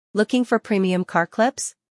Looking for premium car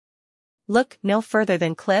clips? Look no further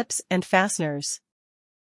than Clips and Fasteners.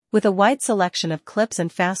 With a wide selection of clips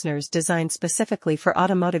and fasteners designed specifically for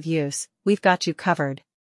automotive use, we've got you covered.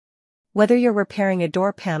 Whether you're repairing a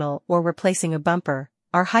door panel or replacing a bumper,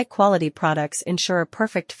 our high-quality products ensure a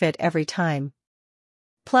perfect fit every time.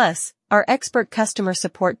 Plus, our expert customer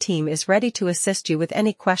support team is ready to assist you with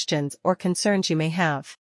any questions or concerns you may have.